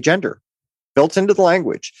have a gender built into the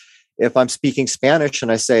language. If I'm speaking Spanish and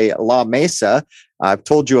I say la mesa, I've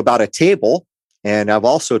told you about a table, and I've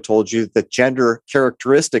also told you the gender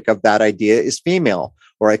characteristic of that idea is female.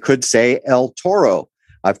 Or I could say el toro.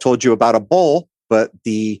 I've told you about a bull, but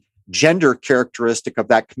the gender characteristic of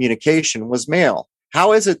that communication was male.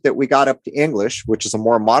 How is it that we got up to English, which is a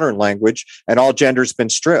more modern language, and all gender's been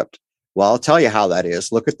stripped? Well, I'll tell you how that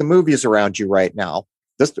is. Look at the movies around you right now.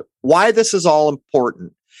 Why this is all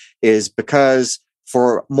important is because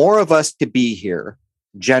for more of us to be here,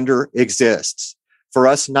 gender exists. For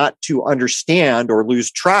us not to understand or lose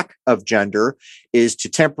track of gender is to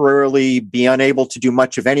temporarily be unable to do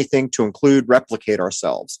much of anything to include replicate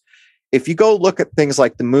ourselves. If you go look at things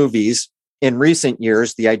like the movies in recent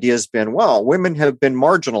years, the idea has been, well, women have been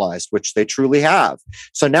marginalized, which they truly have.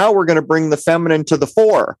 So now we're going to bring the feminine to the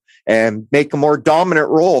fore and make a more dominant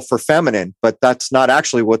role for feminine. But that's not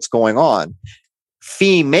actually what's going on.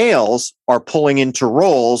 Females are pulling into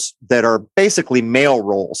roles that are basically male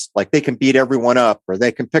roles, like they can beat everyone up or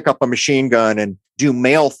they can pick up a machine gun and do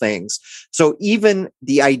male things. So even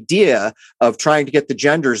the idea of trying to get the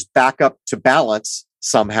genders back up to balance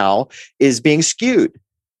somehow is being skewed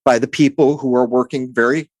by the people who are working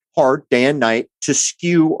very hard day and night to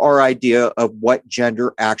skew our idea of what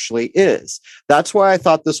gender actually is. That's why I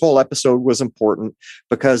thought this whole episode was important,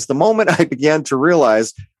 because the moment I began to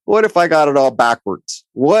realize, what if I got it all backwards?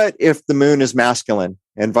 What if the moon is masculine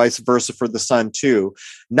and vice versa for the sun too?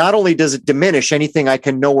 Not only does it diminish anything I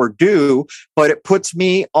can know or do, but it puts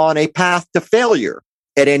me on a path to failure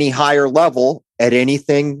at any higher level at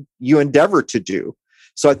anything you endeavor to do.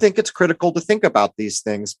 So I think it's critical to think about these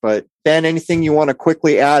things. But Ben, anything you want to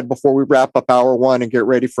quickly add before we wrap up hour one and get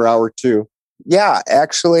ready for hour two? Yeah,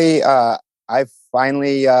 actually, I've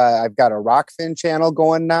got a Rockfin channel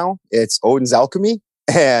going now. It's Odin's Alchemy.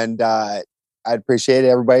 And I'd appreciate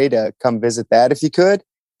everybody to come visit that if you could.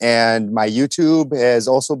 And my YouTube has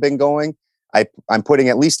also been going. I'm putting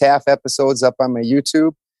at least half episodes up on my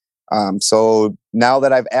YouTube. So now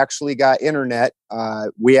that I've actually got internet,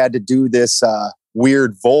 we had to do this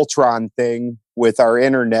weird Voltron thing with our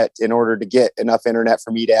internet in order to get enough internet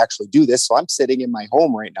for me to actually do this. So I'm sitting in my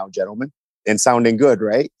home right now, gentlemen, and sounding good,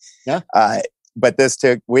 right? Yeah. But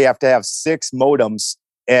we have to have 6 modems.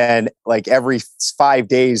 And like every 5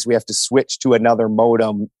 days, we have to switch to another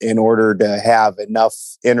modem in order to have enough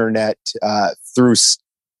internet through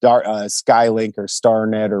Skylink or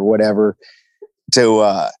Starnet or whatever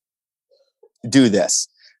to do this.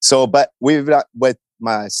 So, but we've got with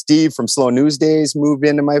my Steve from Slow News Days moved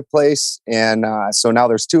into my place, and so now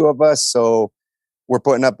there's 2 of us. So we're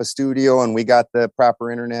putting up a studio, and we got the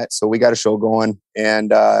proper internet, so we got a show going,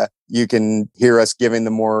 and you can hear us giving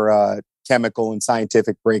the more chemical and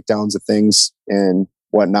scientific breakdowns of things and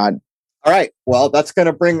whatnot. All right. Well, that's going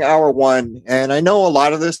to bring hour one. And I know a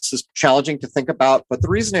lot of this is challenging to think about, but the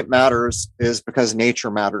reason it matters is because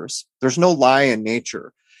nature matters. There's no lie in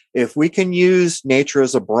nature. If we can use nature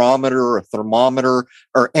as a barometer or a thermometer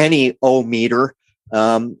or any O-meter,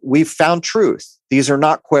 we've found truth. These are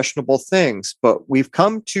not questionable things, but we've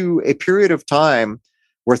come to a period of time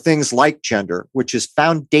were things like gender, which is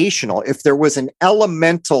foundational. If there was an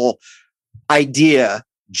elemental idea,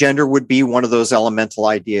 gender would be one of those elemental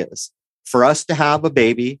ideas. For us to have a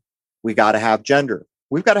baby, we got to have gender.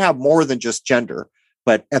 We've got to have more than just gender,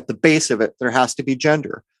 but at the base of it, there has to be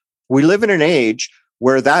gender. We live in an age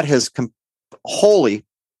where that has wholly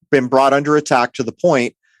been brought under attack to the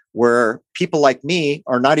point where people like me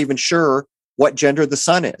are not even sure what gender the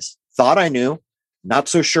sun is. Thought I knew, not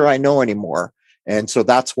so sure I know anymore. And so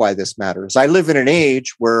that's why this matters. I live in an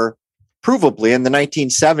age where provably in the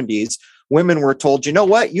 1970s, women were told, you know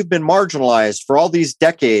what, you've been marginalized for all these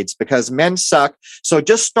decades because men suck. So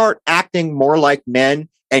just start acting more like men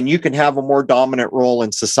and you can have a more dominant role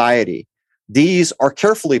in society. These are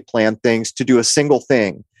carefully planned things to do a single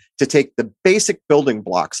thing, to take the basic building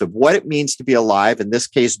blocks of what it means to be alive, in this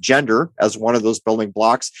case, gender as one of those building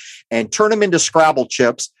blocks, and turn them into Scrabble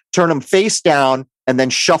chips, turn them face down, and then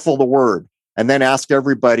shuffle the word. And then ask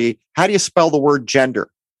everybody, how do you spell the word gender?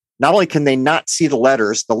 Not only can they not see the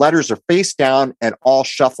letters are face down and all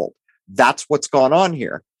shuffled. That's what's gone on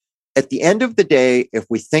here. At the end of the day, if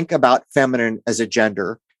we think about feminine as a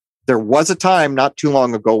gender, there was a time not too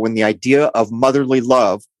long ago when the idea of motherly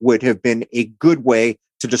love would have been a good way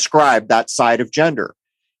to describe that side of gender.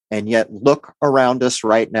 And yet look around us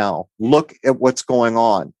right now. Look at what's going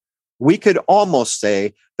on. We could almost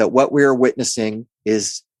say that what we are witnessing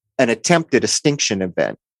is an attempted extinction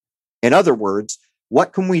event. In other words,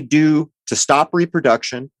 what can we do to stop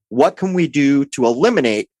reproduction? What can we do to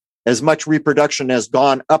eliminate as much reproduction has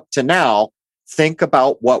gone up to now? Think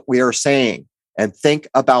about what we are saying and think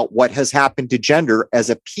about what has happened to gender as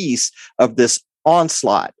a piece of this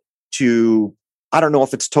onslaught to, I don't know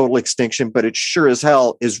if it's total extinction, but it sure as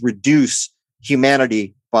hell is reduce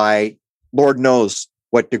humanity by Lord knows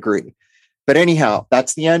what degree. But anyhow,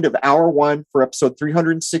 that's the end of hour one for episode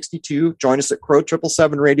 362. Join us at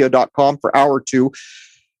crow777radio.com for hour two.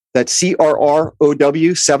 That's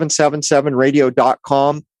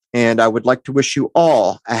CRROW777radio.com. And I would like to wish you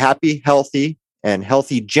all a happy, healthy, and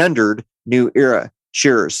healthy gendered new era.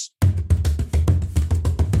 Cheers.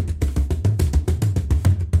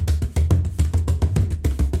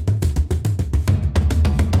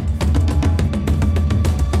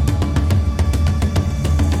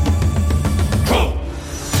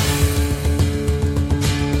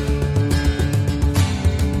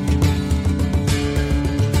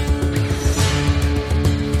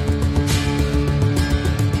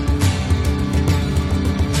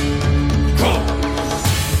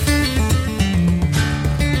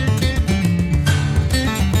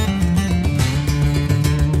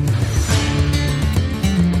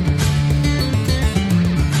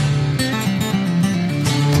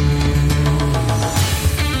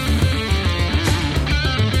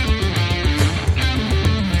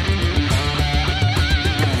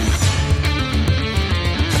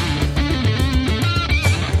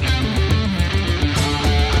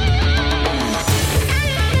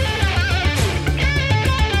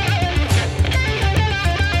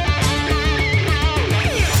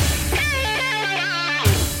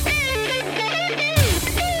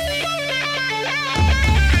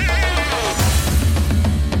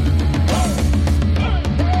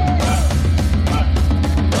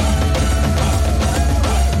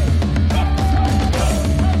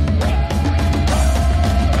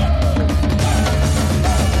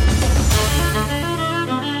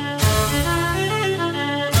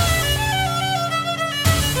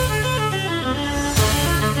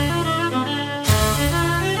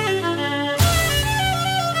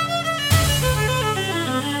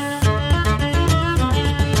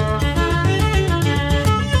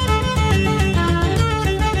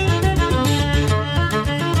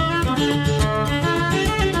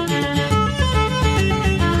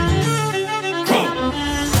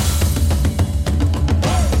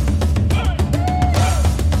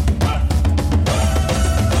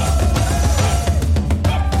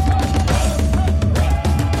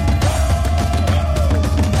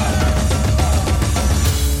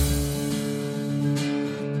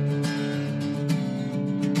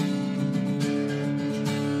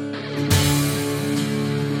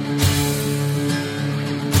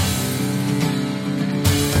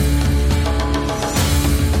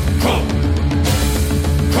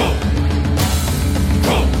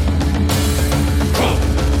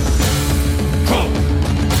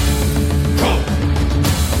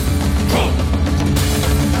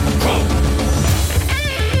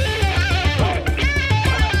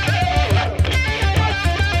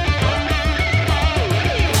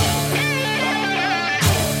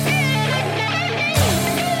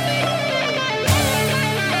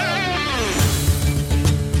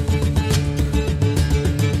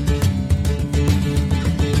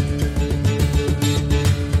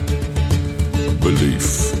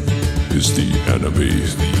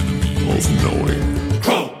 enemy of knowing.